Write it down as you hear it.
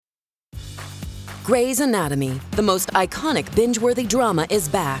Grey's Anatomy, the most iconic binge-worthy drama, is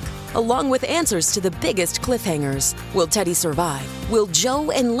back, along with answers to the biggest cliffhangers. Will Teddy survive? Will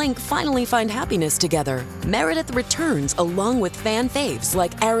Joe and Link finally find happiness together? Meredith returns along with fan faves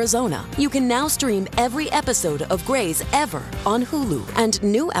like Arizona. You can now stream every episode of Grey's ever on Hulu, and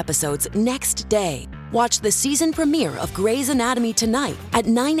new episodes next day. Watch the season premiere of Grey's Anatomy tonight at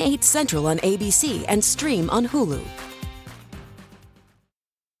 9/8 Central on ABC and stream on Hulu.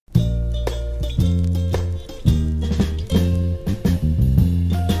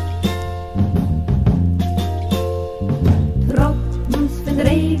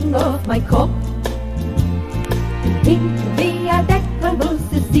 Auf mein Kopf. Hinter via Deckel muss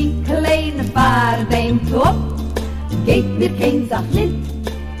es die kleine Fahrt im Top. Geht mir kein Sach nicht,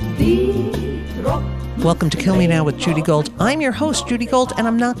 die Trop. Welcome to Kill Me Now with Judy Gold. I'm your host, Judy Gold, and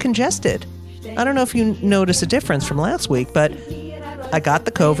I'm not congested. I don't know if you notice a difference from last week, but I got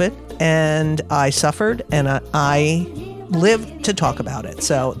the COVID, and I suffered, and I lived to talk about it.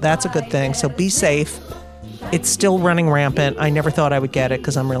 So that's a good thing. So be safe. It's still running rampant. I never thought I would get it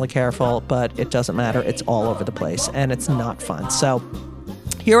because I'm really careful, but it doesn't matter. It's all over the place, and it's not fun. So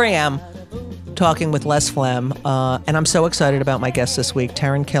here I am talking with Les Phlegm, and I'm so excited about my guest this week,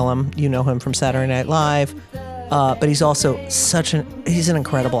 Taran Killam. You know him from Saturday Night Live, but he's also he's an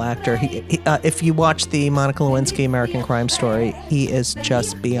incredible actor. If you watch the Monica Lewinsky American Crime Story, he is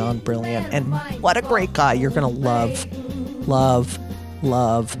just beyond brilliant, and what a great guy. You're going to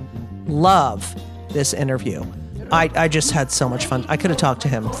love this interview. I just had so much fun. I could have talked to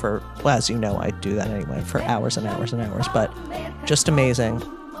him for, well, as you know, I do that anyway, for hours and hours and hours, but just amazing.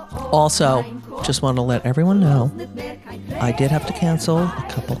 Also, just want to let everyone know, I did have to cancel a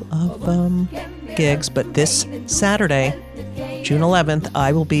couple of gigs, but this Saturday, June 11th,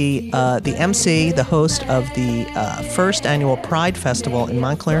 I will be the MC, the host of the first annual Pride Festival in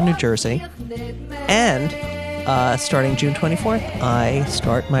Montclair, New Jersey, and starting June 24th, I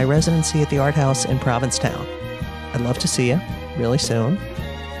start my residency at the Art House in Provincetown. I'd love to see you really soon.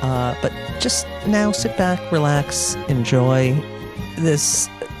 But just now, sit back, relax, enjoy this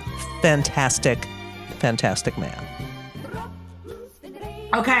fantastic, fantastic man.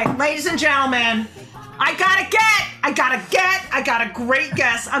 Okay, ladies and gentlemen, I got a great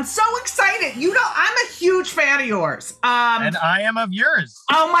guest. I'm so excited. You know, I'm a huge fan of yours. And I am of yours.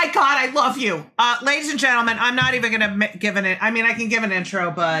 Oh my God, I love you. Ladies and gentlemen, I'm not even going to give I can give an intro,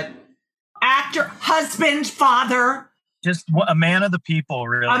 but actor, husband, father. Just a man of the people,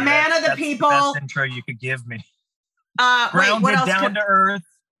 really. That's the people. The best intro you could give me. Wait, what else? Down to earth.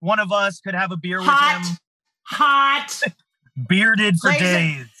 One of us could have a beer with him. Hot. Bearded for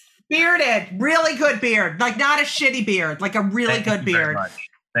days. Bearded, really good beard. Like not a shitty beard, like a really good beard.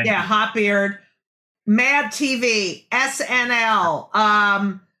 Thank you. Hot beard. Mad TV, SNL,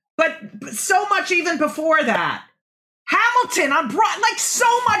 but so much even before that. Hamilton, like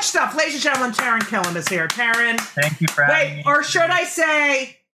so much stuff. Ladies and gentlemen, Taran Killam is here. Taran. Thank you for having me. Or should I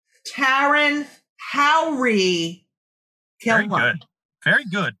say Taran Howry Killam? Very good. Very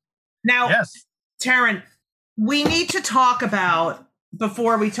good. Now, yes. Taran, we need to talk about,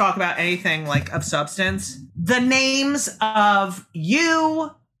 before we talk about anything like of substance, the names of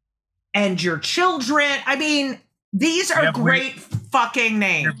you and your children. I mean, these are great fucking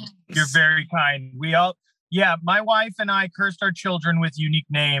names. You're very kind. My wife and I cursed our children with unique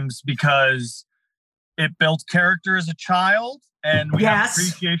names because it built character as a child, and we have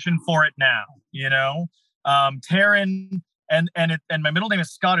appreciation for it now. You know, Taran, and my middle name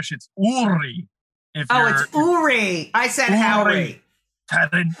is Scottish. It's Uri. It's Uri. I said Howry.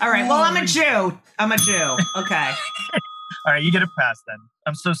 Taran. All right. Well, I'm a Jew. Okay. All right. You get a pass then.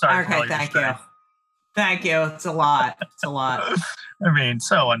 I'm so sorry. Okay. Thank you. Thank you. It's a lot. I mean,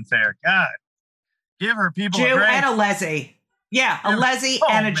 so unfair. God, give her people Jew a break. and a Leslie. Yeah, a Leslie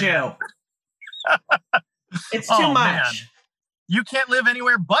and a Jew. It's too much. Man. You can't live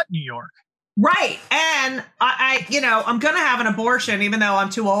anywhere but New York. Right. And I'm going to have an abortion, even though I'm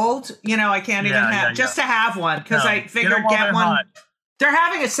too old. You know, I can't even have just to have one because I figured get one. Hot. They're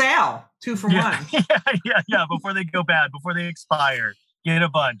having a sale, 2 for 1. Yeah. Before they go bad, before they expire, get a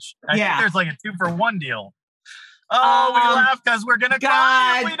bunch. I think there's like a 2 for 1 deal. Oh, we laugh because we're going to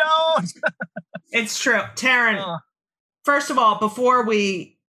die. We don't. It's true. Taran, first of all, before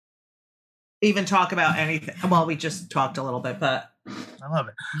we even talk about anything, well, we just talked a little bit, but I love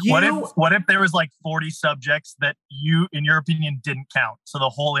it. What if there was like 40 subjects that you, in your opinion, didn't count? So the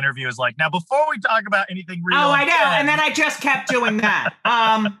whole interview is like, now before we talk about anything real. Oh, I know. And then I just kept doing that.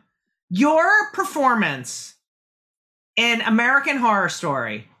 Your performance in American Horror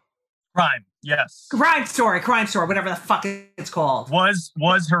Story. Prime. Yes. Crime Story, whatever the fuck it's called. Was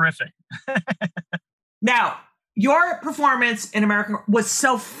horrific. Now, your performance in American was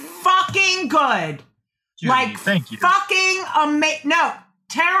so fucking good. Judy, thank you. Fucking amazing. No,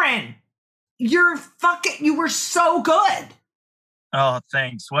 Taran, you were so good. Oh,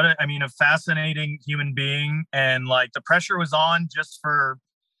 thanks. A fascinating human being. And like the pressure was on just for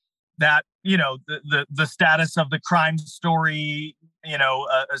that, the status of the Crime Story,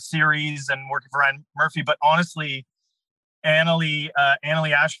 a series and working for Ryan Murphy. But honestly, Annalee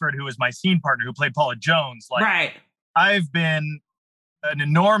Ashford, who was my scene partner, who played Paula Jones, right. I've been an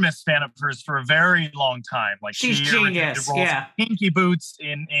enormous fan of hers for a very long time. Like she's genius. Yeah. Pinky Boots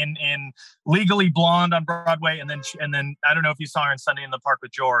in Legally Blonde on Broadway. And then I don't know if you saw her in Sunday in the Park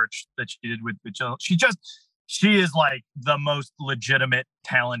with George that she did with Jill. She is like the most legitimate,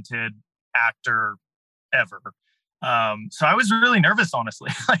 talented actor ever. So I was really nervous,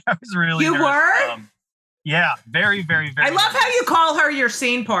 honestly. I was really nervous. Were? Yeah, very, very, very. I love how you call her your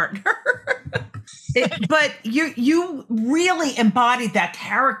scene partner. But you really embodied that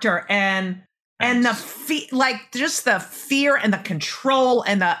character and the fear and the control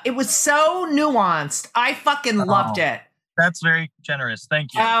it was so nuanced. I fucking loved it. That's very generous.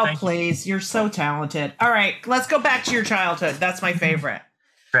 Thank you. Oh, please. You're so talented. All right, let's go back to your childhood. That's my favorite.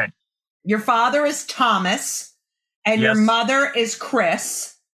 Great. Your father is Thomas and your mother is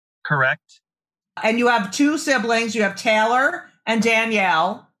Chris. Correct. And you have two siblings. You have Taylor and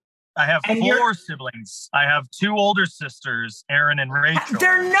Danielle. I have four siblings. I have two older sisters, Erin and Rachel.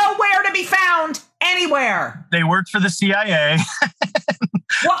 They're nowhere to be found anywhere. They worked for the CIA.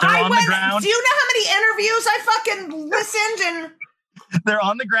 Well, do you know how many interviews I fucking listened and... They're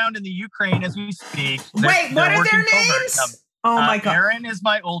on the ground in the Ukraine as we speak. Wait, what are their names? Oh my God. Erin is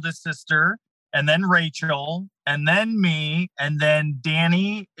my oldest sister, and then Rachel, and then me, and then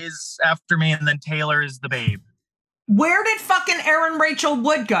Danny is after me, and then Taylor is the babe. Where did fucking Erin Rachel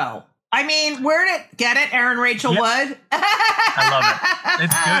Wood go? I mean, get it? Erin Rachel Wood? I love it.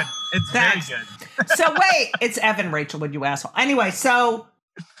 It's good. It's very good. So wait, it's Evan Rachel Wood, you asshole. Anyway, so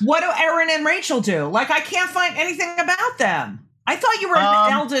what do Erin and Rachel do? Like, I can't find anything about them. I thought you were the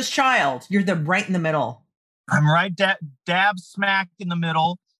eldest child. You're right in the middle. I'm right dab smack in the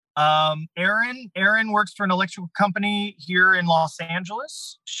middle. Erin works for an electrical company here in Los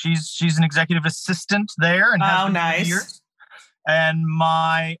Angeles. She's an executive assistant there and has been for years. And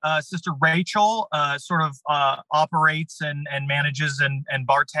my sister Rachel sort of operates and manages and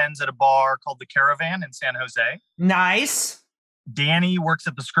bartends at a bar called The Caravan in San Jose. Nice. Danny works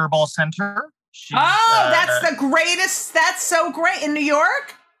at the Skirball Center. That's the greatest. That's so great. In New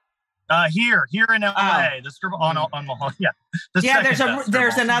York? Here in LA. The Skirball on Mulholland. Yeah.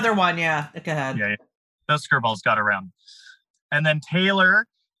 There's another one. Yeah. Go ahead. Yeah. Those Skirballs got around. And then Taylor,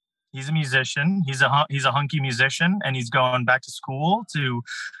 he's a musician. He's a hunky musician, and he's going back to school to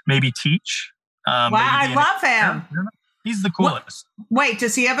maybe teach. Wow, I love him. He's the coolest. Wait,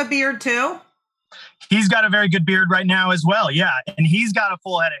 does he have a beard too? He's got a very good beard right now as well. Yeah. And he's got a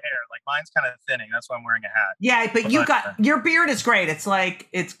full head of hair. Like mine's kind of thinning. That's why I'm wearing a hat. Yeah. But your beard is great. It's like,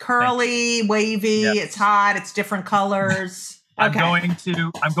 it's curly, wavy. Yep. It's hot. It's different colors. Okay.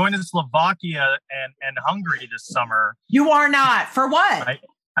 I'm going to Slovakia and Hungary this summer. You are not. For what?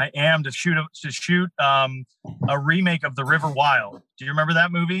 I am to shoot a remake of The River Wild. Do you remember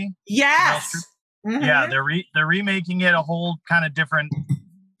that movie? Yes. Mm-hmm. Yeah. They're remaking it a whole kind of different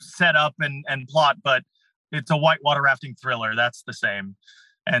setup and plot, but it's a whitewater rafting thriller. That's the same.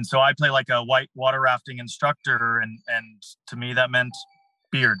 And so I play like a whitewater rafting instructor, and to me that meant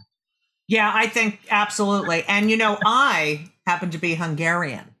beard. Yeah, I think absolutely. And I happen to be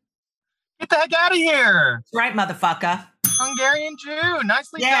Hungarian. Get the heck out of here. That's right, motherfucker. Hungarian Jew.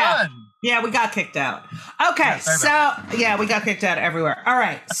 Nicely done. Yeah, we got kicked out. Okay, we got kicked out everywhere. All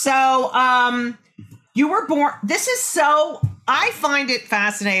right. So you were born. I find it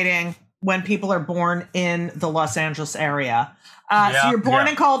fascinating when people are born in the Los Angeles area. So you're born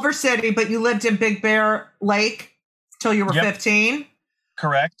in Culver City, but you lived in Big Bear Lake till you were 15.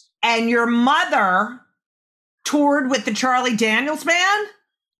 Correct. And your mother toured with the Charlie Daniels Band?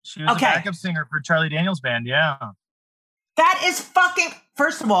 She was a backup singer for Charlie Daniels Band, yeah. That is fucking...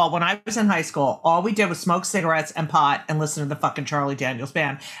 First of all, when I was in high school, all we did was smoke cigarettes and pot and listen to the fucking Charlie Daniels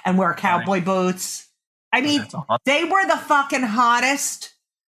Band and wear cowboy boots. I mean, they were the fucking hottest.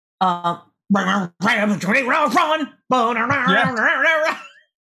 They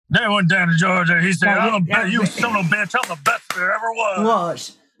went down to Georgia. He said, you son of a bitch, I'm the best there ever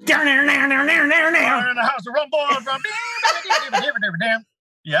was. Down there. In the house of rum boys.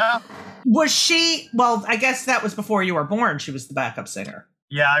 Yeah. Was she, well, I guess that was before you were born. She was the backup singer.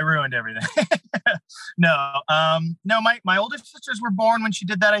 Yeah, I ruined everything. No, my older sisters were born when she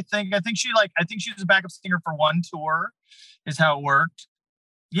did that. I think she was a backup singer for one tour, is how it worked.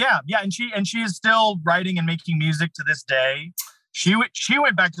 Yeah, and she is still writing and making music to this day. She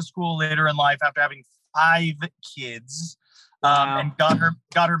went back to school later in life after having 5 kids, and got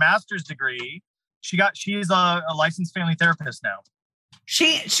her master's degree. She's a licensed family therapist now.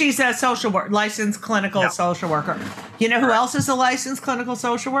 She's a social worker, licensed clinical social worker. You know who else is a licensed clinical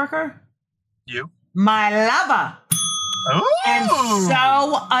social worker? You. My lover. Ooh. And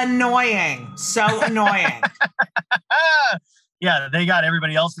so annoying. So annoying. Yeah, they got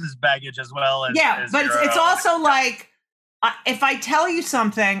everybody else's baggage as well as but it's also like, if I tell you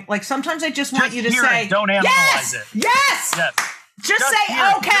something, like sometimes I just want you to say, don't analyze it. Yes. Just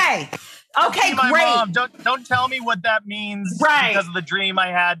say, okay. Okay, my great. Mom, don't tell me what that means because of the dream I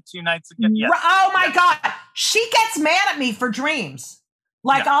had 2 nights ago. Yes. Oh my God. She gets mad at me for dreams.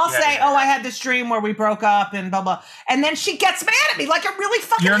 Like I'll say, I had this dream where we broke up and blah, blah. And then she gets mad at me like it really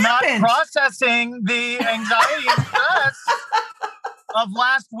fucking happened. You're not processing the anxiety and stress of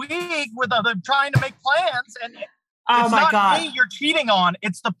last week with trying to make plans. And it's not me you're cheating on.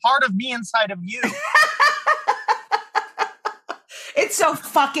 It's the part of me inside of you. It's so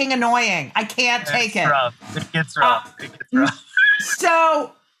fucking annoying. I can't take it. It gets rough.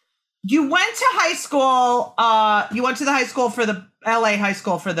 So you went to high school. You went to the high school for the LA High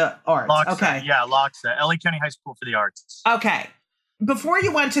School for the Arts. LACHSA, okay. Yeah, LACHSA, LA County High School for the Arts. Okay. Before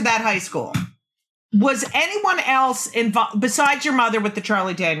you went to that high school, was anyone else involved besides your mother with the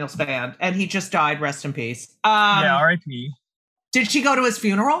Charlie Daniels band? And he just died. Rest in peace. R.I.P. Did she go to his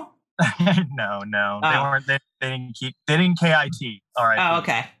funeral? No. They weren't. They didn't KIT. All right. Oh,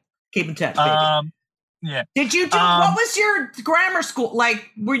 okay. Keep in touch, baby. Yeah. Did you do? What was your grammar school like?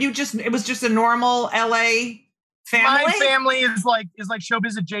 Were you just? It was just a normal LA family. My family is like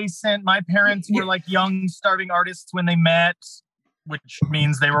showbiz adjacent. My parents were like young, starving artists when they met, which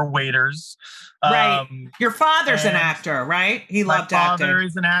means they were waiters. Right. Your father's an actor, right? He loved acting. My father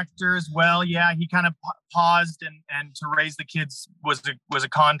is an actor as well. Yeah, he kind of paused and to raise the kids was a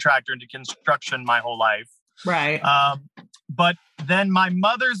contractor into construction my whole life. Right. But then my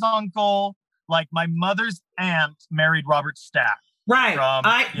mother's uncle, like my mother's aunt, married Robert Stack. Right.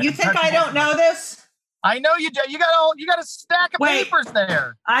 You think I don't know this? I know you do. You got a stack of papers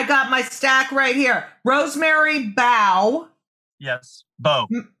there. I got my stack right here. Rosemary Bow. Yes. Bow.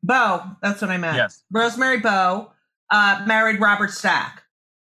 That's what I meant. Yes. Rosemary Bow married Robert Stack.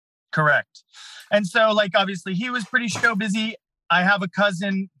 Correct. And so, like, obviously, he was pretty show busy. I have a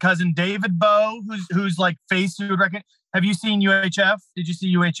cousin David Bow, who's like face you would recognize. Have you seen UHF? Did you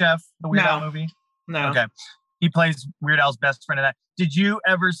see UHF, the Weird Al movie? No. Okay. He plays Weird Al's best friend in that. Did you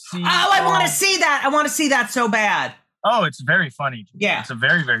ever see? Oh, I want to see that. I want to see that so bad. Oh, it's very funny. Yeah. It's a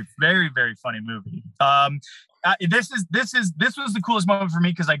very, very, very, very funny movie. This was the coolest moment for me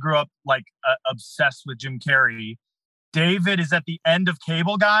because I grew up like obsessed with Jim Carrey. David is at the end of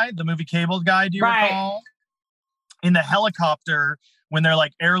Cable Guy, the movie Cable Guy. Do you recall? In the helicopter when they're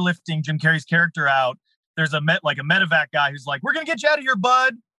like airlifting Jim Carrey's character out, there's a medevac guy who's like, "We're gonna get you out of here,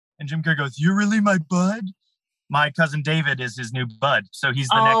 bud." And Jim Carrey goes, "You're really my bud?" My cousin David is his new bud, so he's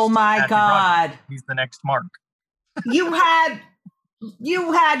the next. Oh my God! Rogers. He's the next Mark. You had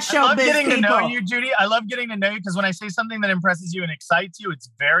showbiz I love getting people. to know you, Judy. I love getting to know you because when I say something that impresses you and excites you, it's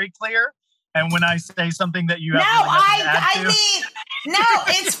very clear. And when I say something that you have I mean, no,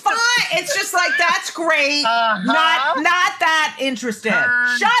 it's fine. It's just like, that's great. Not that interested.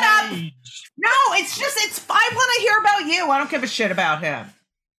 Shut up. No, it's I want to hear about you. I don't give a shit about him.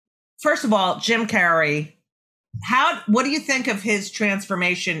 First of all, Jim Carrey, what do you think of his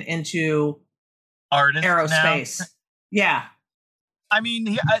transformation into artist aerospace? Now? Yeah. I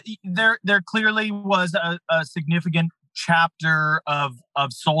mean, there clearly was a significant chapter of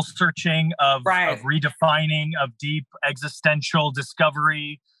soul searching, of redefining, of deep existential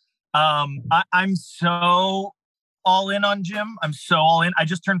discovery. I'm so all in on Jim. I'm so all in. I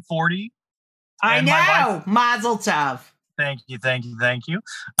just turned 40. I know. Mazel tov. Thank you.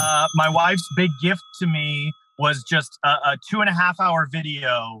 My wife's big gift to me was just a 2.5 hour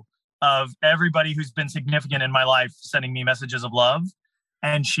video of everybody who's been significant in my life sending me messages of love.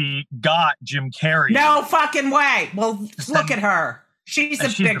 And she got Jim Carrey. No fucking way. Well, look at her. She's a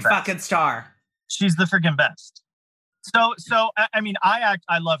big fucking star. She's the freaking best. So I mean, I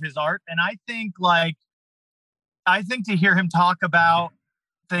love his art. And I think to hear him talk about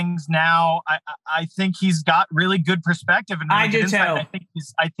things now, I think he's got really good perspective. And really I do insight. too.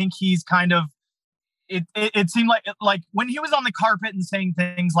 I think he's kind of, it seemed like when he was on the carpet and saying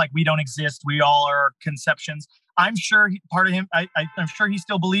things like, "We don't exist, we all are conceptions." I'm sure part of him, I'm sure he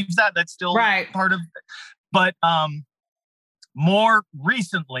still believes that. That's still part of it. But more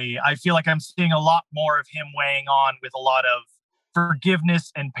recently, I feel like I'm seeing a lot more of him weighing on with a lot of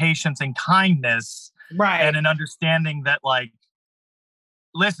forgiveness and patience and kindness. Right. And an understanding that, like,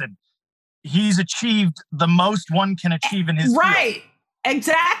 listen, he's achieved the most one can achieve in his field.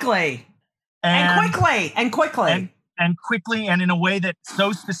 Exactly. And quickly. And quickly, and in a way that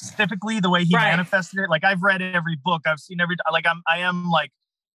so specifically the way he manifested it. Like, I've read every book, I've seen I am like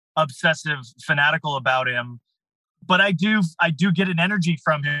obsessive fanatical about him, but I do get an energy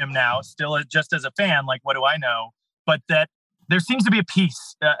from him now, still just as a fan. Like, what do I know? But that there seems to be a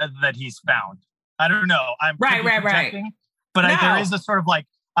peace that he's found. I don't know. I'm projecting, but there is a sort of like,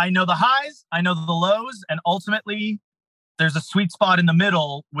 I know the highs, I know the lows, and ultimately there's a sweet spot in the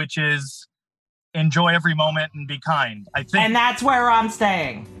middle, which is enjoy every moment and be kind. I think, and that's where I'm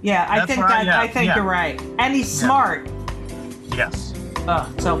staying. Yeah, I think you're right. And he's smart. Yes.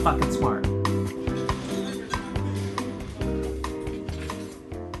 Oh, so fucking smart.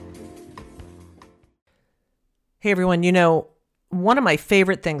 Hey everyone, one of my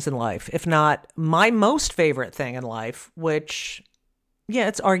favorite things in life, if not my most favorite thing in life, which,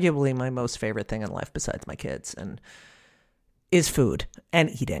 it's arguably my most favorite thing in life besides my kids, and is food and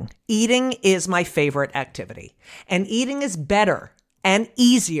eating. Eating is my favorite activity. And eating is better and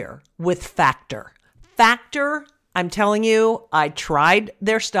easier with Factor. Factor, I'm telling you, I tried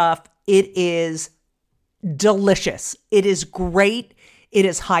their stuff. It is delicious. It is great. It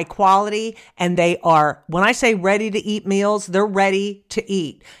is high quality. And they are, when I say ready to eat meals, they're ready to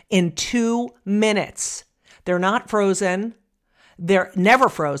eat in 2 minutes. They're not frozen. They're never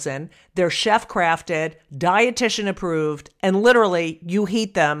frozen. They're chef crafted, dietitian approved, and literally you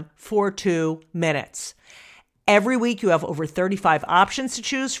heat them for 2 minutes. Every week you have over 35 options to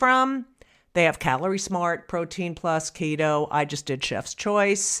choose from. They have Calorie Smart, Protein Plus, Keto. I just did Chef's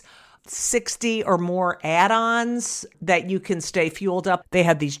Choice. 60 or more add-ons that you can stay fueled up. They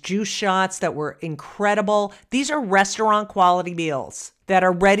have these juice shots that were incredible. These are restaurant quality meals that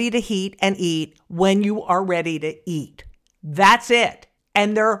are ready to heat and eat when you are ready to eat. That's it.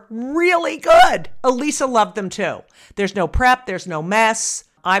 And they're really good. Elisa loved them too. There's no prep. There's no mess.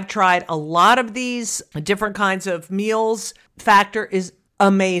 I've tried a lot of these different kinds of meals. Factor is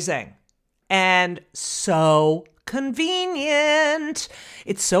amazing and so convenient.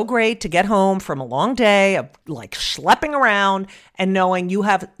 It's so great to get home from a long day of like schlepping around and knowing you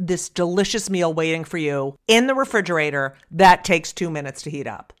have this delicious meal waiting for you in the refrigerator that takes 2 minutes to heat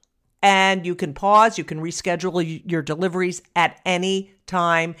up. And you can pause, you can reschedule your deliveries at any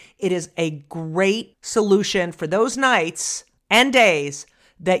time. It is a great solution for those nights and days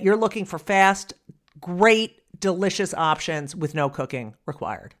that you're looking for fast, great, delicious options with no cooking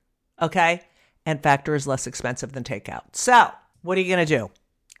required. Okay? And Factor is less expensive than takeout. So, what are you going to do?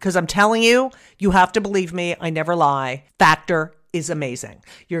 Because I'm telling you, you have to believe me. I never lie. Factor is amazing.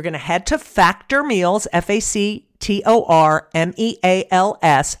 You're going to head to Factor Meals,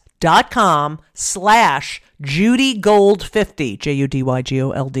 FactorMeals.com/JudyGold50,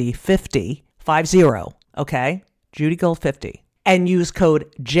 JudyGold 50, okay? JudyGold50. And use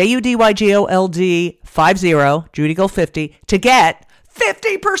code JudyGold50, JudyGold50 to get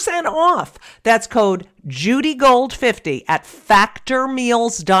 50% off. That's code JudyGold50 at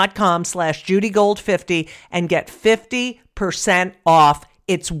factormeals.com/JudyGold50 and get 50% off.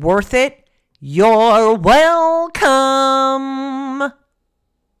 It's worth it. You're welcome.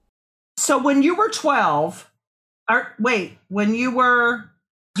 So when you were 12, when you were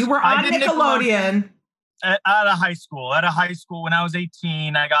on Nickelodeon. At a high school, when I was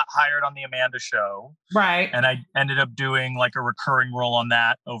 18, I got hired on the Amanda Show. Right. And I ended up doing like a recurring role on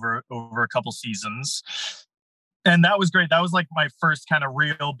that over a couple seasons. And that was great. That was like my first kind of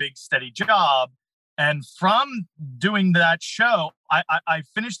real big steady job. And from doing that show, I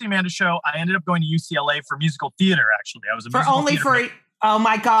finished the Amanda Show. I ended up going to UCLA for musical theater, actually. I was a musical theater. Oh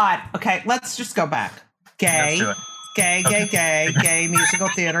my God. Okay, let's just go back. Gay musical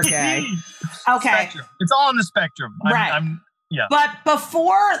theater, gay. Okay. Spectrum. It's all on the spectrum. Yeah. But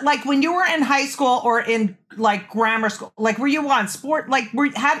before, like when you were in high school or in like grammar school, like were you on sport? Like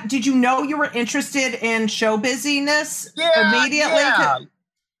did you know you were interested in show busyness immediately? Yeah.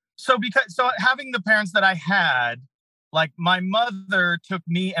 So having the parents that I had, like my mother took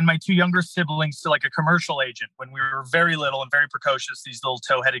me and my two younger siblings to like a commercial agent when we were very little and very precocious, these little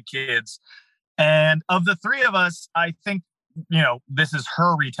toe-headed kids. And of the three of us, I think, this is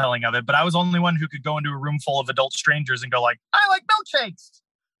her retelling of it, but I was the only one who could go into a room full of adult strangers and go like, I like milkshakes.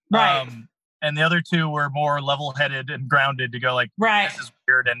 Right. And the other two were more level-headed and grounded to go like, right. This is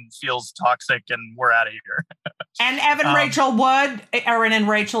weird and feels toxic, and we're out of here. And Evan Rachel Wood, Aaron and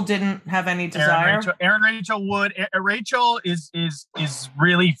Rachel didn't have any desire. Aaron Rachel Wood. Rachel is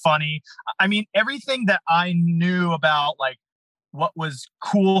really funny. I mean, everything that I knew about like what was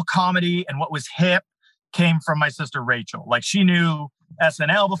cool comedy and what was hip came from my sister Rachel. Like she knew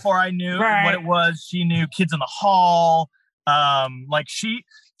SNL before I knew what it was. She knew Kids in the Hall. Like she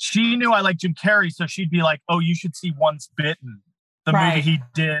knew I liked Jim Carrey, so she'd be like, "Oh, you should see Once Bitten." The movie he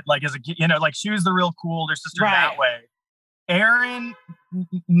did, like as a like she was the real cool older sister that way. Erin,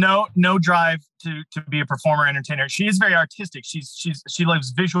 no drive to be a performer, entertainer. She is very artistic. She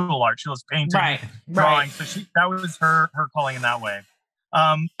loves visual art. She loves painting, drawing. So that was her calling in that way.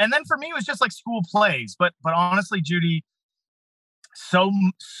 And then for me, it was just like school plays. But honestly, Judy, so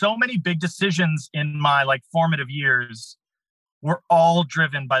many big decisions in my like formative years were all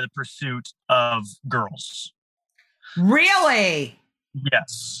driven by the pursuit of girls. Really?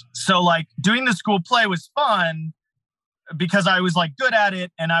 Yes. So like doing the school play was fun because I was like good at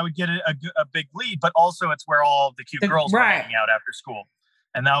it and I would get a big lead, but also it's where all the cute girls were hanging out after school.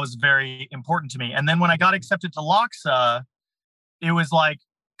 And that was very important to me. And then when I got accepted to LACHSA, it was like,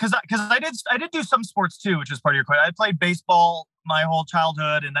 cause I did do some sports too, which was part of your question. I played baseball my whole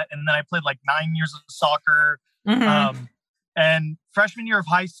childhood and then I played like 9 years of soccer. Mm-hmm. And freshman year of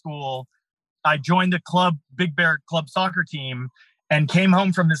high school, I joined the club, Big Bear Club soccer team, and came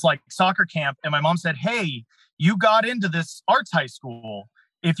home from this like soccer camp. And my mom said, "Hey, you got into this arts high school.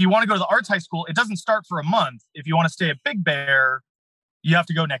 If you want to go to the arts high school, it doesn't start for a month. If you want to stay at Big Bear, you have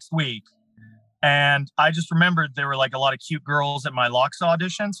to go next week." And I just remembered there were like a lot of cute girls at my LACHSA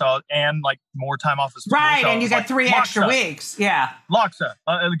audition. And like more time off of school. Right. So and you got like, 3 extra weeks. Yeah. LACHSA.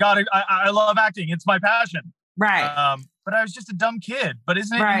 I love acting. It's my passion. Right. But I was just a dumb kid. But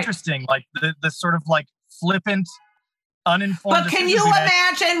isn't it interesting? Like the sort of like flippant, uninformed. But can you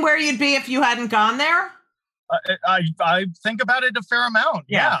imagine where you'd be if you hadn't gone there? I think about it a fair amount.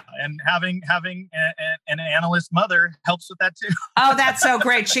 Yeah. And having an analyst mother helps with that too. Oh, that's so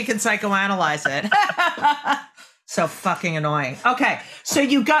great. She can psychoanalyze it. So fucking annoying. Okay. So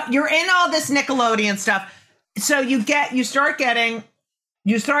you're in all this Nickelodeon stuff. So you start getting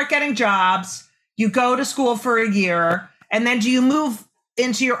jobs. You go to school for a year, and then do you move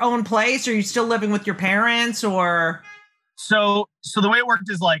into your own place? Or are you still living with your parents or? So the way it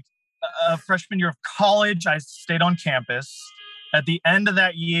worked is like freshman year of college, I stayed on campus. At the end of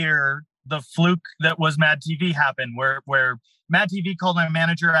that year, the fluke that was Mad TV happened where Mad TV called my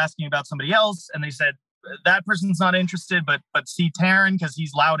manager asking about somebody else. And they said, that person's not interested, but see Taran because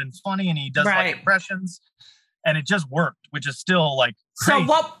he's loud and funny and he does like impressions. And it just worked, which is still like crazy.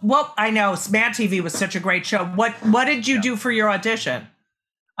 So what I know Mad TV was such a great show. What did you do for your audition?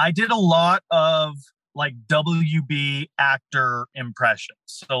 I did a lot of like WB actor impressions.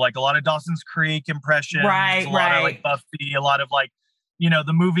 So like a lot of Dawson's Creek impressions, a lot of like Buffy, a lot of like, the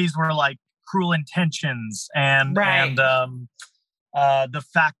movies were like Cruel Intentions and The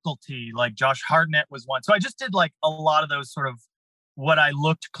Faculty, like Josh Hartnett was one. So I just did like a lot of those sort of what I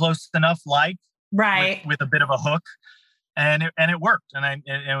looked close enough like. With a bit of a hook, and it worked, and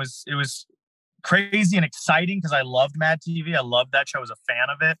it was crazy and exciting because I loved Mad TV. I loved that show. I was a fan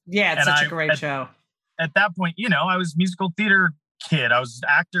of it. Yeah, it's such a great show. At that point, I was a musical theater kid. I was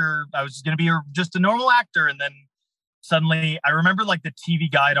actor. I was going to be just a normal actor, and then suddenly I remember like the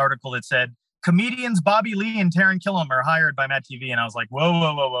TV Guide article that said comedians Bobby Lee and Taran Killam are hired by Mad TV, and I was like,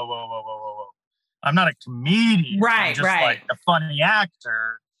 whoa. I'm not a comedian. I'm just like a funny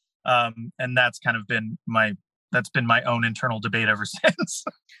actor. And that's kind of been my own internal debate ever since.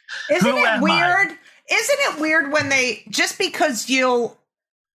 Isn't it weird? Isn't it weird when they, just because you'll,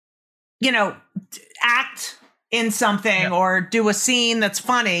 act in something or do a scene that's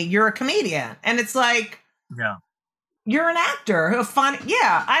funny, you're a comedian. And it's like, you're an actor who funny.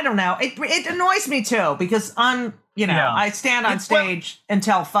 Yeah. I don't know. It annoys me too, because I stand on stage and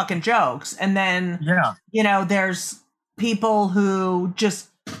tell fucking jokes. And then, there's people who just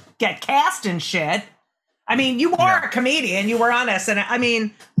get cast and shit. I mean, you are a comedian. You were on SNL. I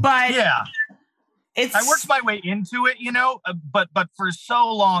mean, but I worked my way into it, but for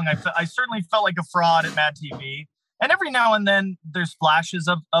so long, I certainly felt like a fraud at Mad TV. And every now and then there's flashes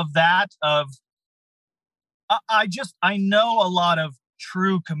of that. I know a lot of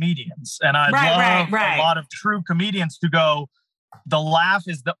true comedians, and I love a lot of true comedians who go, the laugh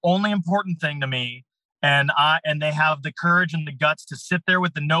is the only important thing to me. And they have the courage and the guts to sit there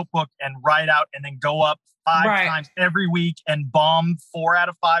with the notebook and write out and then go up 5 times every week and bomb 4 out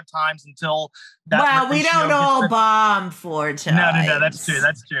of 5 times until that. Well, we don't all bomb 4 times. No, that's true.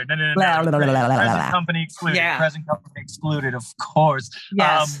 No. Present company excluded. Yeah. Present company excluded, of course.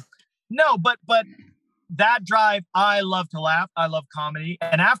 Yes. No, but that drive, I love to laugh. I love comedy.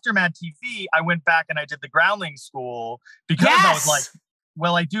 And after Mad TV, I went back and I did the Groundling School because I was like,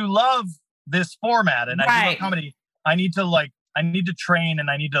 well, I do love this format and I do love comedy. I need to train and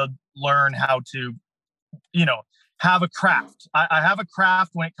I need to learn how to, have a craft. I have a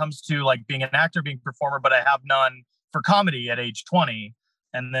craft when it comes to like being an actor, being a performer, but I have none for comedy at age 20.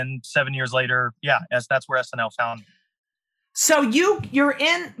 And then 7 years later, that's where SNL found me. So you're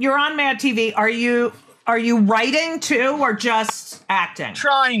on Mad TV. Are you writing too or just acting?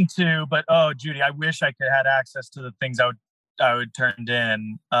 Trying to, but oh, Judy, I wish I could have had access to the things I would turned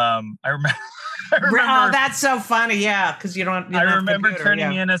in. I remember. Oh, that's so funny. Yeah, because you don't. I remember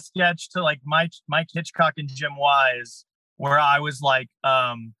turning in a sketch to like Mike Hitchcock and Jim Wise, where I was like,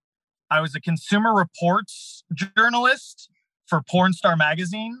 I was a Consumer Reports journalist for Porn Star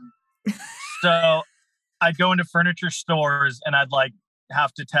magazine. So I'd go into furniture stores and I'd like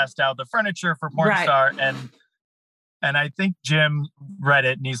have to test out the furniture for Porn Star, and I think Jim read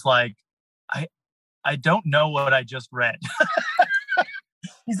it and he's like, I don't know what I just read.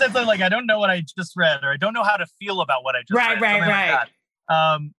 He said something like, I don't know what I just read, or I don't know how to feel about what I just read. Right.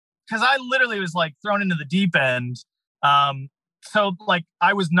 Because I literally was like thrown into the deep end. So like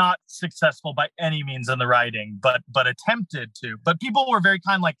I was not successful by any means in the writing, but attempted to. But people were very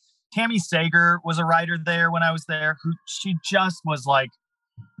kind. Like Tammy Sager was a writer there when I was there, who she just was like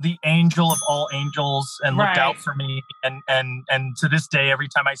the angel of all angels and looked out for me. And to this day, every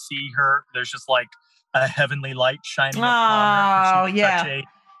time I see her, there's just like a heavenly light shining upon her. She's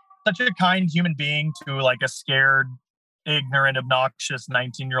such a kind human being to like a scared, ignorant, obnoxious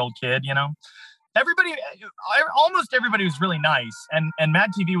 19-year-old kid, almost everybody was really nice. And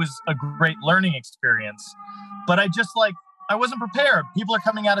Mad TV was a great learning experience. But I wasn't prepared. People are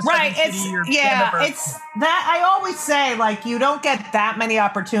coming out of Second City or it's that I always say, like, you don't get that many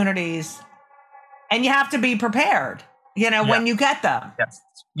opportunities and you have to be prepared, when you get them.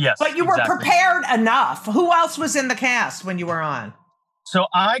 Yes. But you were prepared enough. Who else was in the cast when you were on? So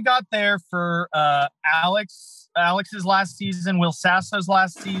I got there for Alex's last season, Will Sasso's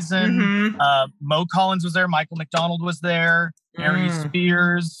last season. Mo Collins was there. Michael McDonald was there. Ari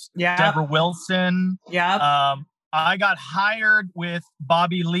Spears. Deborah Wilson. I got hired with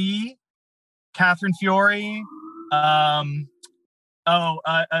Bobby Lee, Catherine Fiore,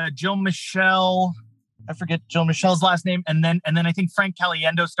 Jill Michelle. I forget Jill Michelle's last name, and then I think Frank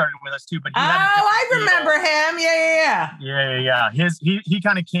Caliendo started with us too. But I remember him. Yeah. He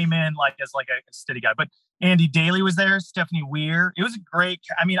kind of came in as a steady guy. But Andy Daly was there. Stephanie Weir. It was great.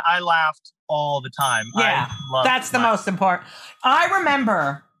 I mean, I laughed all the time. Yeah, that's the most important. I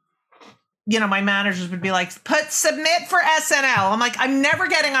remember. My managers would be like, submit for SNL. I'm like, I'm never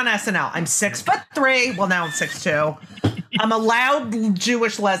getting on SNL. I'm 6'3". Well, now I'm 6'2". I'm a loud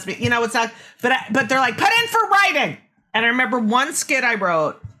Jewish lesbian. It's not, but they're like, put in for writing. And I remember one skit I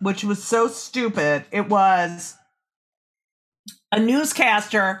wrote, which was so stupid. It was a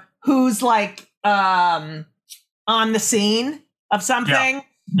newscaster who's like, on the scene of something.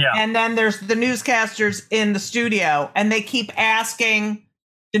 Yeah. And then there's the newscasters in the studio and they keep asking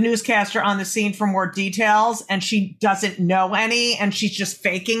the newscaster on the scene for more details, and she doesn't know any, and she's just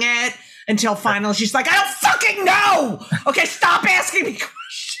faking it until finally she's like, I don't fucking know. Okay, stop asking me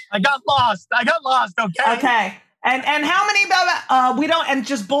questions. I got lost. Okay. And how many we don't, and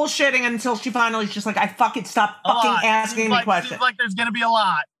just bullshitting until she finally is just like, I fucking stop fucking asking me questions. Seems like there's gonna be a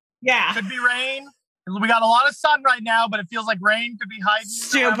lot. Yeah. Could be rain. We got a lot of sun right now, but it feels like rain could be hiding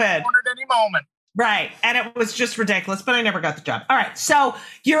stupid around the corner at any moment. Right. And it was just ridiculous, but I never got the job. All right. So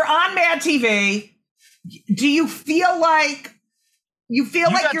you're on Mad TV. Do you feel like you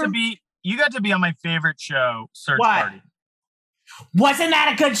got to be on my favorite show, Search what? Party. Wasn't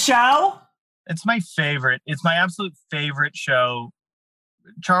that a good show? It's my favorite. It's my absolute favorite show.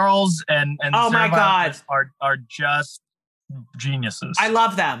 Charles and oh my God are just geniuses. I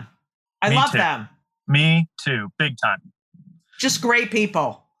love them. I love them. Me too. Big time. Just great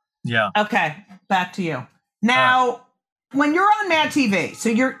people. Yeah. Okay. Back to you. Now, when you're on Mad TV, so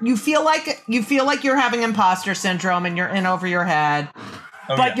you feel like you're having imposter syndrome and you're in over your head,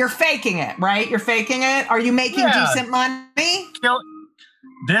 but you're faking it, right? You're faking it. Are you making decent money?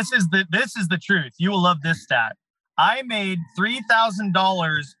 This is the truth. You will love this stat. I made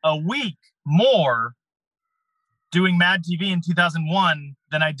 $3,000 a week more doing Mad TV in 2001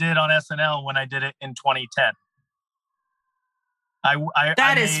 than I did on SNL when I did it in 2010. I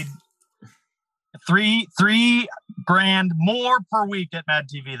made three grand more per week at Mad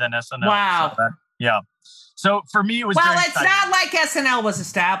TV than SNL. Wow. So yeah. So for me, it was well. very It's not like SNL was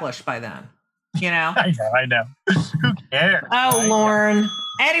established by then. You know. I know. Who cares? Oh, right? Lauren.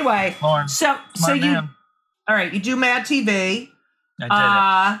 Yeah. Anyway, Lauren, so you. All right, you do Mad TV. I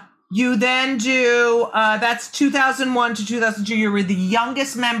did it. You then do, that's 2001 to 2002. You were the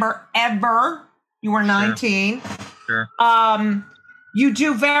youngest member ever. You were 19. Sure. You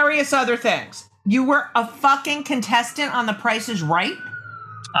do various other things. You were a fucking contestant on The Price is Right.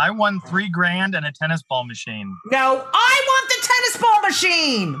 I won $3,000 and a tennis ball machine. No, I want the tennis ball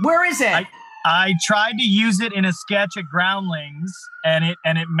machine. Where is it? I tried to use it in a sketch at Groundlings, and it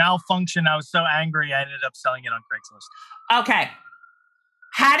malfunctioned. I was so angry, I ended up selling it on Craigslist. Okay.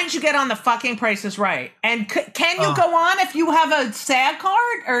 How did you get on The fucking Price is Right? And can you go on if you have a SAG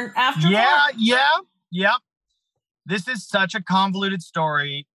card or after? Yeah. This is such a convoluted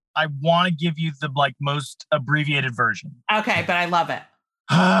story. I want to give you the most abbreviated version. Okay, but I love it.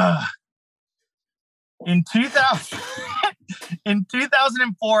 In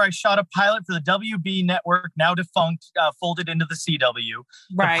 2004, I shot a pilot for the WB network, now defunct, folded into the CW.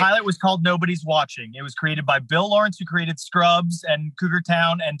 Right. The pilot was called Nobody's Watching. It was created by Bill Lawrence, who created Scrubs and Cougar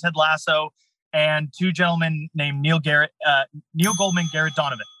Town and Ted Lasso, and two gentlemen named Neil Goldman, Garrett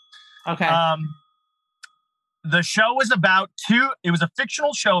Donovan. Okay. The show was it was a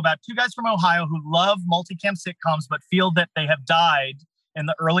fictional show about two guys from Ohio who love multicam sitcoms, but feel that they have died in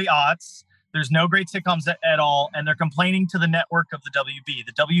the early aughts. There's no great sitcoms at all, and they're complaining to the network of the WB.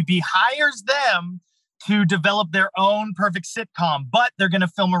 The WB hires them to develop their own perfect sitcom, but they're going to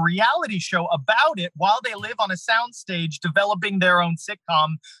film a reality show about it while they live on a soundstage developing their own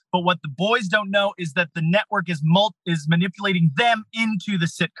sitcom. But what the boys don't know is that the network is manipulating them into the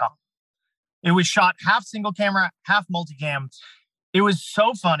sitcom. It was shot half single camera, half multicam. It was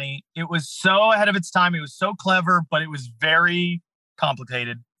so funny. It was so ahead of its time. It was so clever, but it was very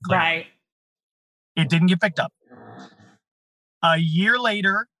complicated. Clearly. Right. It didn't get picked up. A year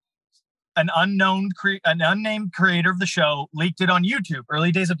later, an unnamed creator of the show leaked it on YouTube,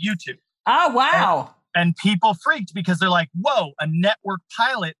 early days of YouTube. Oh, wow. And people freaked because they're like, whoa, a network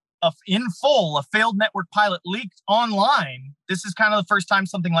pilot in full, a failed network pilot leaked online. This is kind of the first time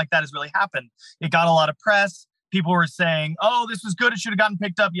something like that has really happened. It got a lot of press. People were saying, oh, this was good. It should have gotten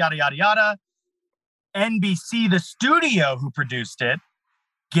picked up, yada, yada, yada. NBC, the studio who produced it,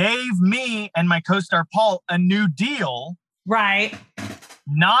 gave me and my co-star Paul a new deal. Right.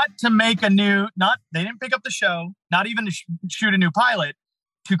 Not to make they didn't pick up the show, not even to shoot a new pilot,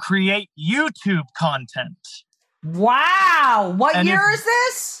 to create YouTube content. Wow. What year is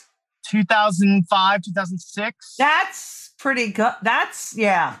this? 2005, 2006. That's pretty good.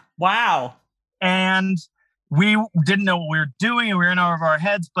 Yeah. Wow. And we didn't know what we were doing. We were in over our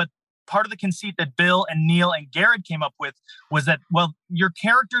heads, but part of the conceit that Bill and Neil and Garrett came up with was that, well, your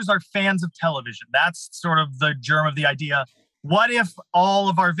characters are fans of television. That's sort of the germ of the idea. What if all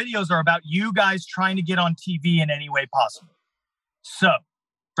of our videos are about you guys trying to get on TV in any way possible? So,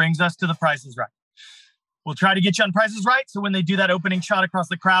 brings us to The Price is Right. We'll try to get you on Price is Right. So when they do that opening shot across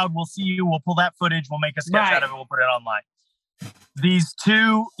the crowd, we'll see you. We'll pull that footage. We'll make a sketch out of it. We'll put it online. These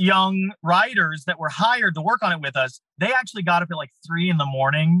two young writers that were hired to work on it with us, they actually got up at 3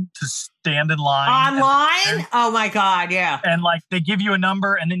 a.m. to stand in line. Online? Oh my God, yeah. And they give you a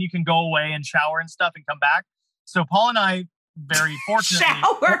number and then you can go away and shower and stuff and come back. So Paul and I, very fortunately,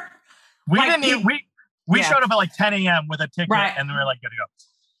 shower. We showed up at 10 a.m. with a ticket and we were good to go.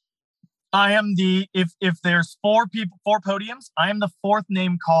 I am if there's four podiums, I am the fourth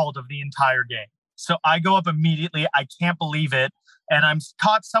name called of the entire game. So I go up immediately. I can't believe it. And I'm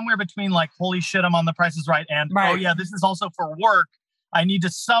caught somewhere between holy shit, I'm on The Price is Right. And, oh yeah, this is also for work. I need to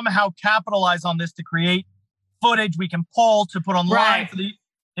somehow capitalize on this to create footage we can pull to put online. Right.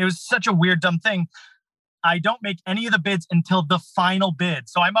 It was such a weird, dumb thing. I don't make any of the bids until the final bid.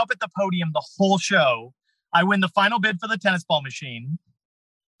 So I'm up at the podium the whole show. I win the final bid for the tennis ball machine.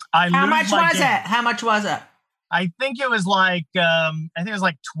 How much was it? I think it was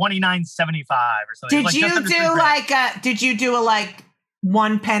 $29.75 or something. Did you do a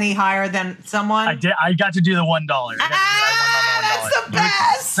 1 penny higher than someone? I did. I got to do the $1. That's the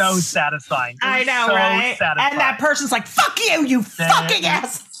best. So satisfying. I know, right? Satisfying. And that person's like, "Fuck you, you fucking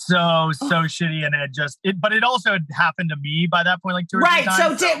ass." So shitty, and but it also had happened to me by that point, 2 or 3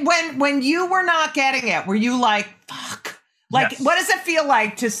 times. So when you were not getting it, were you like, "Fuck"? What does it feel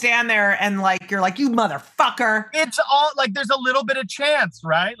like to stand there and you're like, you motherfucker? It's all there's a little bit of chance,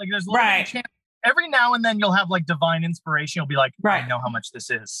 right? There's a little bit of chance every now and then you'll have like divine inspiration. You'll be like, I know how much this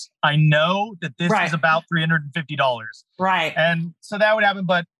is. I know that this is about $350. Right. And so that would happen.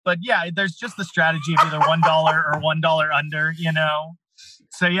 But yeah, there's just the strategy of either $1 or $1 under, you know?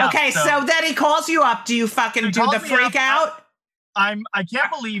 So yeah. Okay. So then he calls you up. Do you fucking do the freak out? I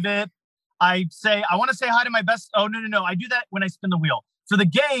can't believe it. I say, I want to say hi to my best. Oh, no. I do that when I spin the wheel. For the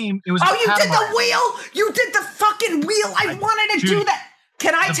game, it was. Oh, you did the wheel? You did the fucking wheel. I wanted to do that.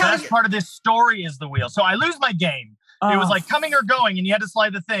 Can I tell you? The best part of this story is the wheel. So I lose my game. It was like coming or going, and you had to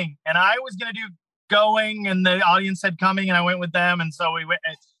slide the thing. And I was going to do going, and the audience said coming, and I went with them. And so we went.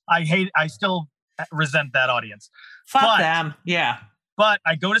 I still resent that audience. Fuck them. Yeah. But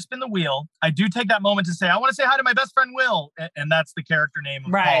I go to spin the wheel. I do take that moment to say, I want to say hi to my best friend, Will. And that's the character name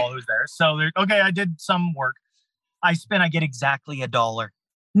of Paul who's there. So, okay, I did some work. I spin, I get exactly $1.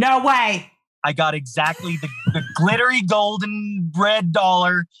 No way. I got exactly the glittery golden red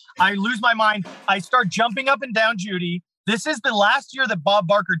dollar. I lose my mind. I start jumping up and down, Judy. This is the last year that Bob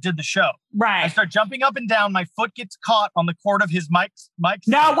Barker did the show. Right. I start jumping up and down. My foot gets caught on the cord of his mic.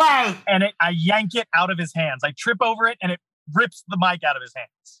 No way. And I yank it out of his hands. I trip over it and it rips the mic out of his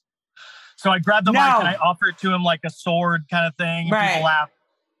hands. So I grab the mic and I offer it to him like a sword kind of thing. And people laugh.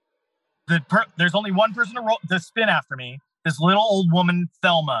 There's only one person to spin after me. This little old woman,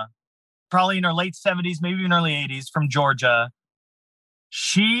 Thelma, probably in her late 70s, maybe even early 80s, from Georgia.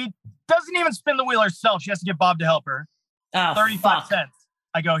 She doesn't even spin the wheel herself. She has to get Bob to help her. 35 cents.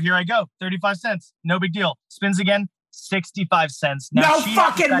 I go, here I go. 35 cents. No big deal. Spins again. 65 cents. Now no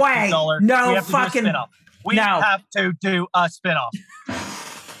fucking way. No fucking. We have to do a spin-off.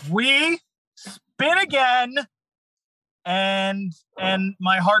 We spin again, and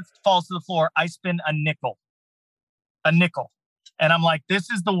my heart falls to the floor. I spin a nickel. And I'm like,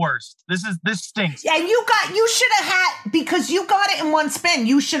 this is the worst. This stinks. Yeah, you should have had, because you got it in one spin.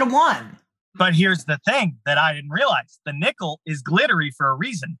 You should have won. But here's the thing that I didn't realize. The nickel is glittery for a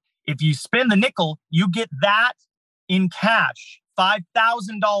reason. If you spin the nickel, you get that in cash,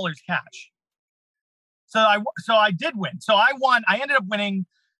 $5,000 cash. So I did win. So I won. I ended up winning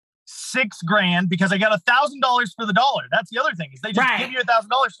 $6,000 because I got $1,000 for the dollar. That's the other thing, is they just give you $1,000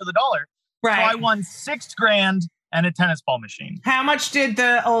 for the dollar. Right. So I won $6,000 and a tennis ball machine. How much did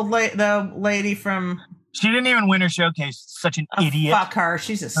the lady from? She didn't even win her showcase. Such an idiot. Fuck her.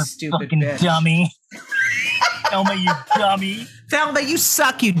 She's a stupid fucking bitch. Dummy. Thelma, you dummy. Thelma, you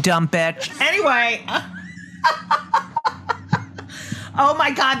suck, you dumb bitch. Anyway. Oh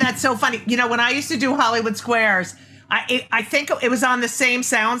my God, that's so funny. You know, when I used to do Hollywood Squares, I think it was on the same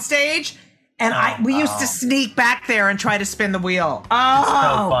soundstage, and we used to sneak back there and try to spin the wheel. Oh, it's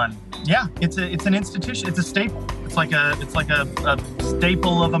so fun. Yeah, it's an institution. It's a staple. It's like a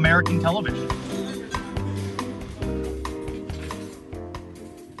staple of American television.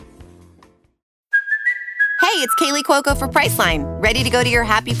 Hey, it's Kaylee Cuoco for Priceline. Ready to go to your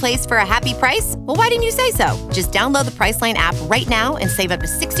happy place for a happy price? Well, why didn't you say so? Just download the Priceline app right now and save up to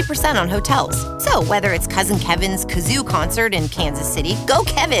 60% on hotels. So whether it's Cousin Kevin's Kazoo Concert in Kansas City, go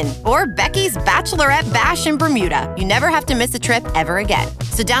Kevin, or Becky's Bachelorette Bash in Bermuda, you never have to miss a trip ever again.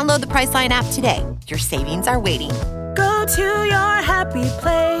 So download the Priceline app today. Your savings are waiting. Go to your happy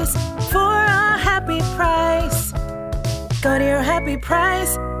place for a happy price. Go to your happy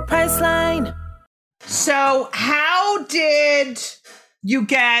price, Priceline. So how did you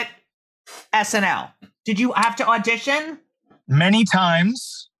get SNL? Did you have to audition? Many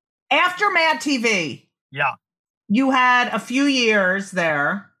times. After Mad TV. Yeah. You had a few years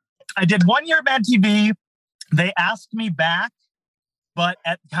there. I did 1 year at Mad TV. They asked me back, but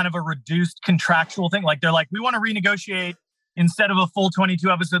at kind of a reduced contractual thing. Like, they're like, we want to renegotiate. Instead of a full 22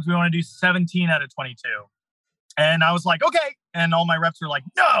 episodes, we want to do 17 out of 22. And I was like, okay. And all my reps were like,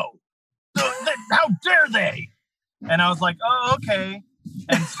 no. How dare they? And I was like, oh, okay.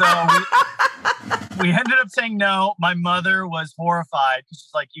 And so we ended up saying no. My mother was horrified. She's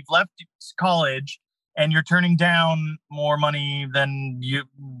like, you've left college and you're turning down more money than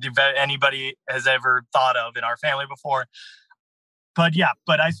anybody has ever thought of in our family before. But yeah,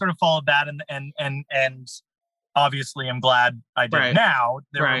 I sort of followed that, and obviously I'm glad I did. Now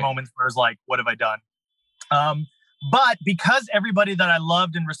there were moments where I was like, what have I done? But because everybody that I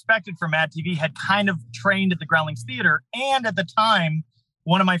loved and respected for Mad TV had kind of trained at the Groundlings Theater, and at the time,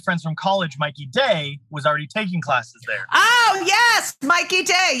 one of my friends from college, Mikey Day, was already taking classes there. Oh, yes! Mikey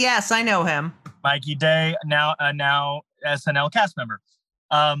Day. Yes, I know him. Mikey Day, now SNL cast member.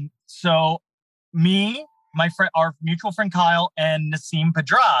 So me, my friend, our mutual friend Kyle, and Nasim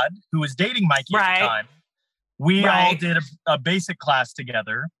Pedrad, who was dating Mikey at the time, we all did a basic class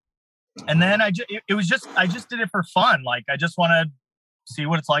together. And then I just did it for fun. Like, I just want to see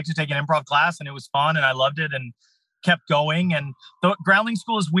what it's like to take an improv class, and it was fun, and I loved it, and kept going. And the groundling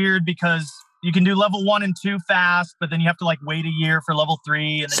school is weird because you can do level 1 and 2 fast, but then you have to like wait a year for level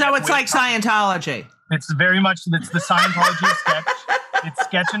 3. And then so it's like Scientology. It's very much, it's the Scientology sketch. It's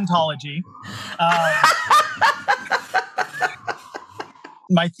sketchentology.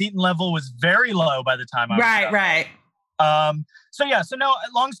 My thetan level was very low by the time I was Right. So no,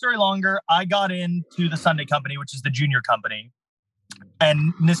 long story longer, I got into the Sunday Company, which is the junior company.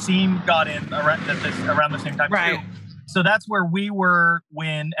 And Nassim got in around the same time too. So that's where we were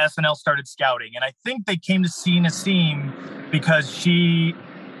when SNL started scouting. And I think they came to see Nassim because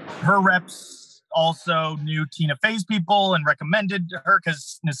her reps also knew Tina Fey's people and recommended her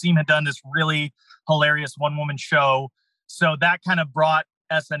because Nassim had done this really hilarious one-woman show. So that kind of brought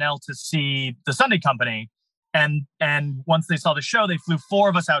SNL to see the Sunday Company. And once they saw the show, they flew 4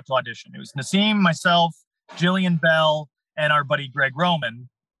 of us out to audition. It was Nassim, myself, Jillian Bell, and our buddy Greg Roman.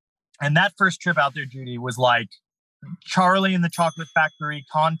 And that first trip out there, Judy, was like Charlie and the Chocolate Factory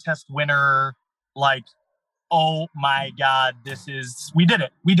contest winner. Like, oh my God, we did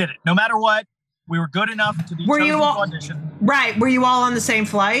it. No matter what, we were good enough to be chosen to audition. Right. Were you all on the same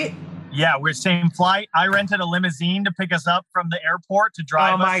flight? Yeah, we're same flight. I rented a limousine to pick us up from the airport to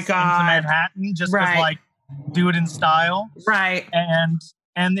drive us into Manhattan, just because like do it in style. Right. And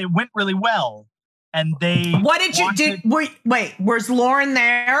it went really well. And they wait, was Lauren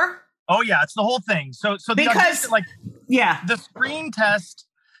there? Oh yeah, it's the whole thing. So because the screen test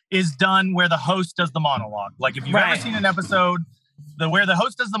is done where the host does the monologue. Like if you've ever seen an episode, where the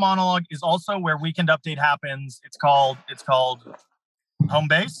host does the monologue is also where Weekend Update happens. It's called Home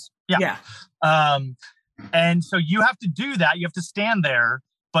Base. Yeah. And so you have to do that. You have to stand there,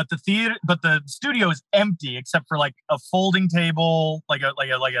 but the studio is empty except for like a folding table, like a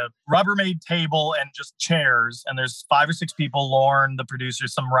Rubbermaid table and just chairs. And there's 5 or 6 people, Lauren, the producer,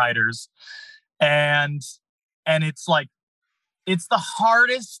 some writers. And it's like, it's the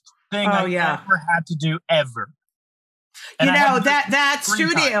hardest thing I've ever had to do ever. And that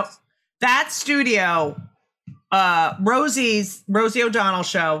studio, Rosie O'Donnell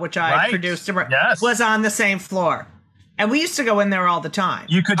show, which I produced, was on the same floor. And we used to go in there all the time.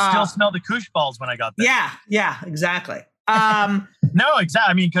 You could still smell the koosh balls when I got there. Yeah, exactly. No, exactly.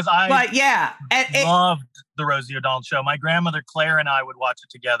 I mean, because loved the Rosie O'Donnell show. My grandmother Claire and I would watch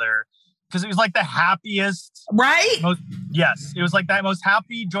it together because it was like the happiest. Right? It was like that most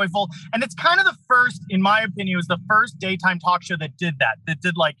happy, joyful. And it's kind of the first, in my opinion, it was the first daytime talk show that did that. That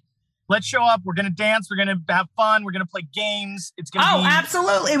did like, let's show up. We're going to dance. We're going to have fun. We're going to play games. It's going to be...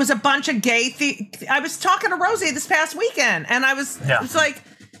 absolutely. It was a bunch of gay... I was talking to Rosie this past weekend, and it was like,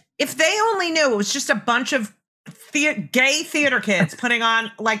 if they only knew it was just a bunch of gay theater kids putting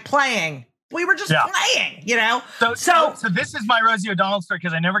on, like, playing. We were just playing, you know? So this is my Rosie O'Donnell story,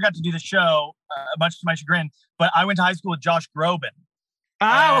 because I never got to do the show, much to my chagrin, but I went to high school with Josh Groban.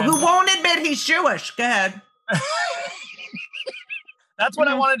 Who won't admit he's Jewish. Go ahead. That's what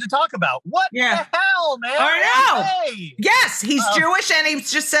I wanted to talk about. What the hell, man? I know. Hey. Yes, he's Jewish, and he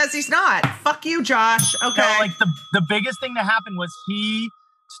just says he's not. Fuck you, Josh. Okay. No, like the biggest thing that happened was he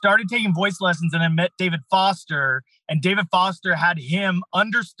started taking voice lessons and then met David Foster, and David Foster had him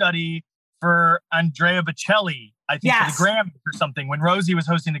understudy for Andrea Bocelli, I think, for the Grammys or something. When Rosie was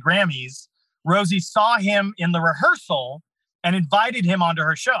hosting the Grammys, Rosie saw him in the rehearsal and invited him onto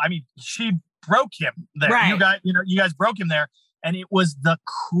her show. I mean, she broke him there. Right. You guys broke him there. And it was the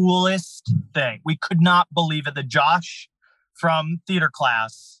coolest thing. We could not believe it. The Josh from theater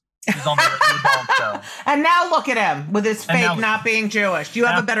class is on the show. And now look at him with his fake not being Jewish. You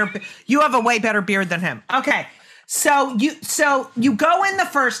have a way better beard than him. Okay. So you go in the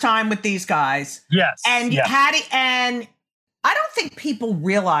first time with these guys. Yes. And and I don't think people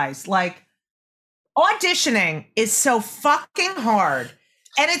realize, like, auditioning is so fucking hard.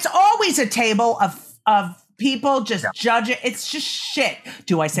 And it's always a table of people just judge it. It's just shit.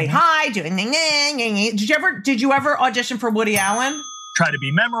 Do I say hi? Did you ever audition for Woody Allen? Try to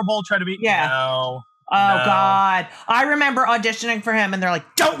be memorable. No. Oh, God. I remember auditioning for him, and they're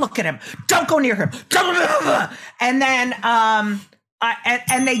like, don't look at him. Don't go near him. And then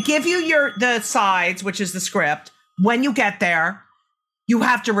and they give you the sides, which is the script. When you get there, you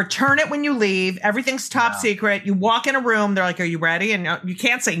have to return it when you leave. Everything's top secret. You walk in a room. They're like, are you ready? And you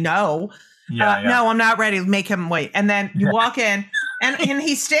can't say no. No, I'm not ready. Make him wait. And then you walk in, and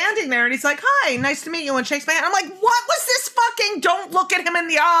he's standing there, and he's like, hi, nice to meet you, and shakes my hand. I'm like, what was this fucking, don't look at him in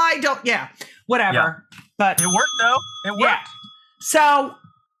the eye. Whatever. Yeah. But it worked, though. It worked. Yeah. So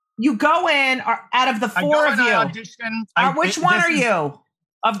you go in, out of the 4 of you. Audition. Which one are you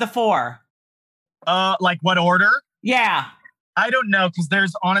of the 4? Like what order? Yeah. I don't know, because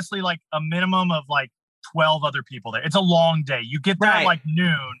there's honestly like a minimum of like 12 other people there. It's a long day. You get there at like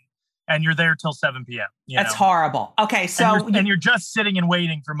noon and you're there till 7 p.m. That's horrible. Okay, so... And you're just sitting and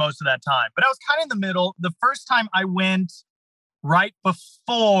waiting for most of that time. But I was kind of in the middle. The first time I went right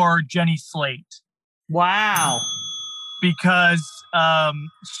before Jenny Slate. Wow. Because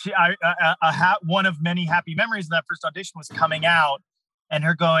one of many happy memories of that first audition was coming out and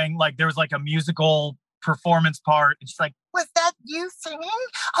her going, like, there was like a musical performance part. And she's like, was that you singing?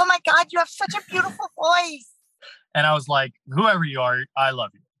 Oh my God, you have such a beautiful voice. And I was like, whoever you are, I love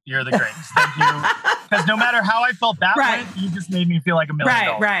you. You're the greatest. Thank you. Because no matter how I felt that went, you just made me feel like $1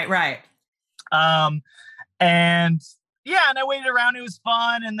 million. Right. And yeah, and I waited around. It was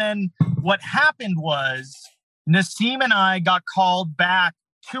fun. And then what happened was Nassim and I got called back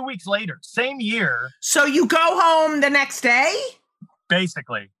 2 weeks later, same year. So you go home the next day?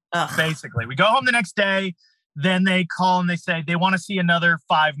 Basically. Basically. We go home the next day. Then they call and they say they want to see another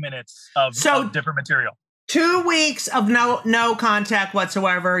 5 minutes of different material. 2 weeks of no contact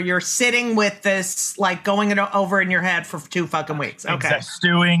whatsoever. You're sitting with this, like, going it over in your head for 2 fucking weeks. Okay.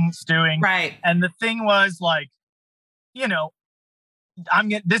 Exactly. Stewing. Right. And the thing was, like, you know,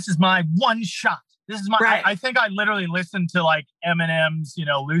 this is my one shot. This is my, I think I literally listened to like Eminem's, you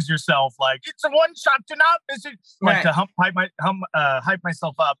know, Lose Yourself. Like, it's a one shot to not miss it. Like to hype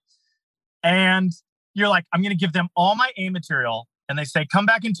myself up. And you're like, I'm going to give them all my A material. And they say, come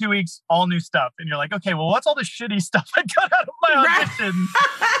back in 2 weeks, all new stuff. And you're like, okay, well, what's all the shitty stuff I got out of my audition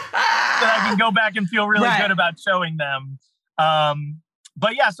that I can go back and feel really good about showing them.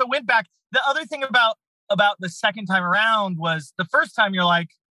 But yeah, so went back. The other thing about the second time around was the first time you're like,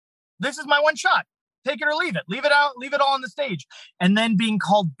 this is my one shot. Take it or leave it. Leave it out. Leave it all on the stage. And then being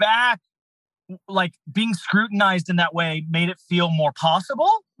called back, like being scrutinized in that way made it feel more possible,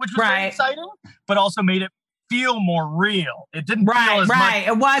 which was very exciting, but also made it feel more real. It didn't feel as much.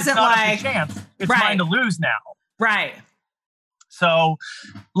 It wasn't like a chance. It's mine to lose now. Right. So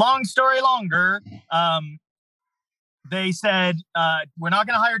long story longer, they said, we're not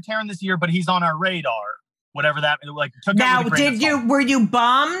going to hire Taran this year, but he's on our radar. Whatever that, like, took now, were you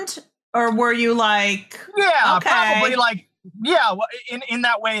bummed? Or were you like, probably like, in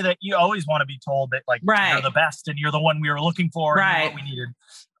that way that you always want to be told that, like, you're the best and you're the one we were looking for and what we needed.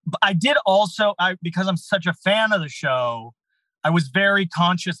 But I did also, because I'm such a fan of the show, I was very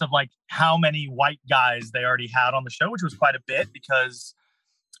conscious of like how many white guys they already had on the show, which was quite a bit, because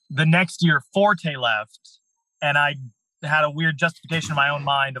the next year Forte left and I had a weird justification in my own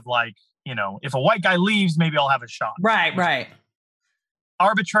mind of like, you know, if a white guy leaves, maybe I'll have a shot. Right.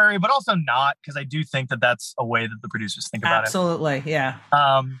 Arbitrary, but also not, because I do think that that's a way that the producers think about it. Absolutely, yeah.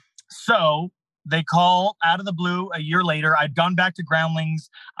 So they call out of the blue a year later. I'd gone back to Groundlings.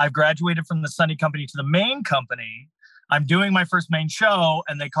 I've graduated from the Sunny company to the main company. I'm doing my first main show,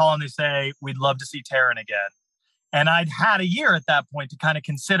 and they call and they say, we'd love to see Taran again. And I'd had a year at that point to kind of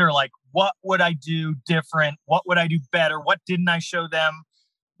consider, like, what would I do different? What would I do better? What didn't I show them?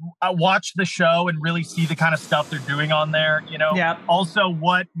 I watch the show and really see the kind of stuff they're doing on there, you know. Yep. Also,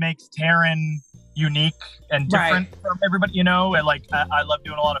 what makes Taran unique and different from everybody, you know. And like, I love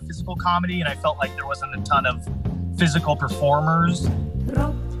doing a lot of physical comedy, and I felt like there wasn't a ton of physical performers.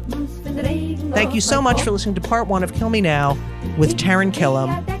 Thank you so much for listening to part 1 of Kill Me Now with Taran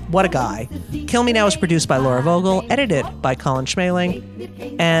Killam. What a guy. Kill Me Now is produced by Laura Vogel, edited by Colin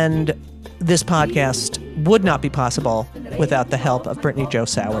Schmaling, and this podcast would not be possible without the help of Brittany Jo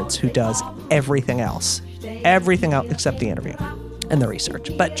Sowards, who does everything else except the interview and the research,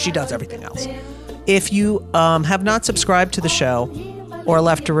 but she does everything else. If you have not subscribed to the show or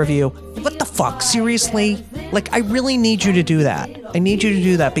left a review, what the fuck? Seriously? Like, I really need you to do that. I need you to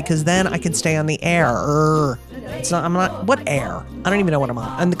do that, because then I can stay on the air. What air? I don't even know what I'm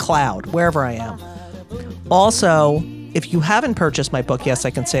on the cloud, wherever I am. Also, if you haven't purchased my book, yes, I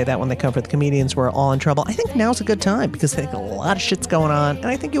can say that when they cover the comedians who are all in trouble, I think now's a good time, because I think a lot of shit's going on, and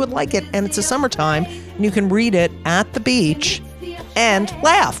I think you would like it, and it's a summertime, and you can read it at the beach and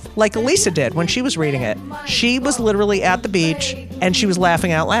laugh, like Elisa did when she was reading it. She was literally at the beach, and she was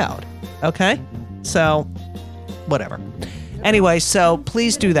laughing out loud, okay? So, whatever. Anyway, so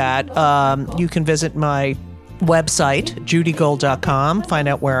please do that. You can visit my website, judygold.com, find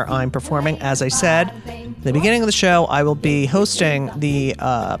out where I'm performing. As I said, at the beginning of the show, I will be hosting the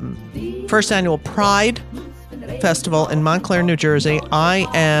first annual Pride Festival in Montclair, New Jersey. I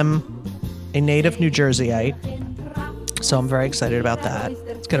am a native New Jerseyite, so I'm very excited about that.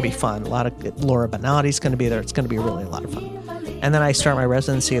 It's going to be fun. A lot of Laura Benatti's going to be there. It's going to be really a lot of fun. And then I start my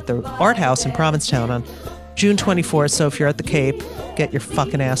residency at the Art House in Provincetown on June 24th. So if you're at the Cape, get your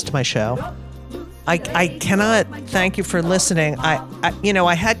fucking ass to my show. I cannot thank you for listening. I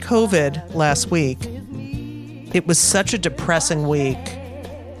had COVID last week. It was such a depressing week,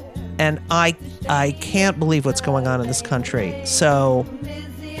 and I can't believe what's going on in this country. So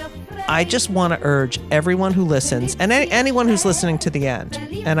I just want to urge everyone who listens, and anyone who's listening to the end,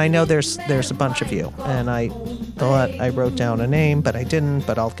 and I know there's a bunch of you, and I thought I wrote down a name, but I didn't,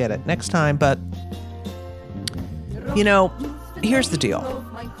 but I'll get it next time. But, here's the deal.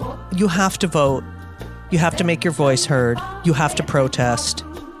 You have to vote. You have to make your voice heard. You have to protest.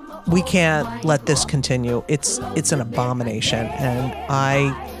 We can't let this continue. It's an abomination, and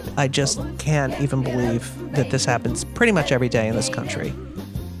I just can't even believe that this happens pretty much every day in this country.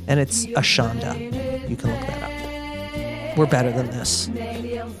 And it's a shanda. You can look that up. We're better than this.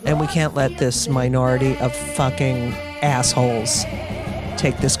 And we can't let this minority of fucking assholes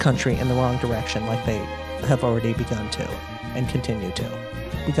take this country in the wrong direction like they have already begun to and continue to.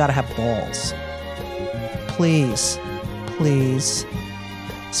 We gotta have balls. Please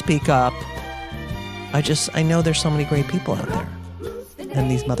speak up. I know there's so many great people out there. And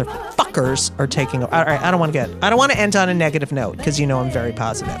these motherfuckers are taking over. All right, I don't want to end on a negative note because I'm very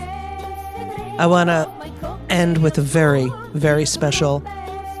positive. I want to end with a very, very special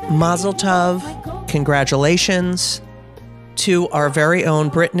Mazel Tov. Congratulations to our very own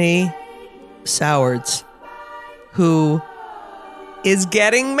Brittany Sowards, who is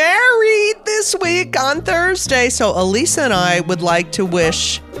getting married this week on Thursday. So Elisa and I would like to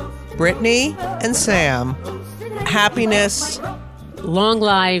wish Brittany and Sam happiness, long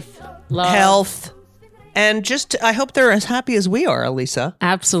life, love, health, and just I hope they're as happy as we are, Elisa.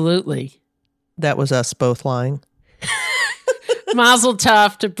 Absolutely. That was us both lying. Mazel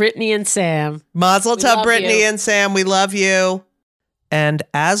tov to Brittany and Sam. Mazel tov, Brittany and Sam. We love you. And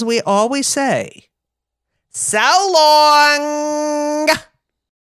as we always say, so long.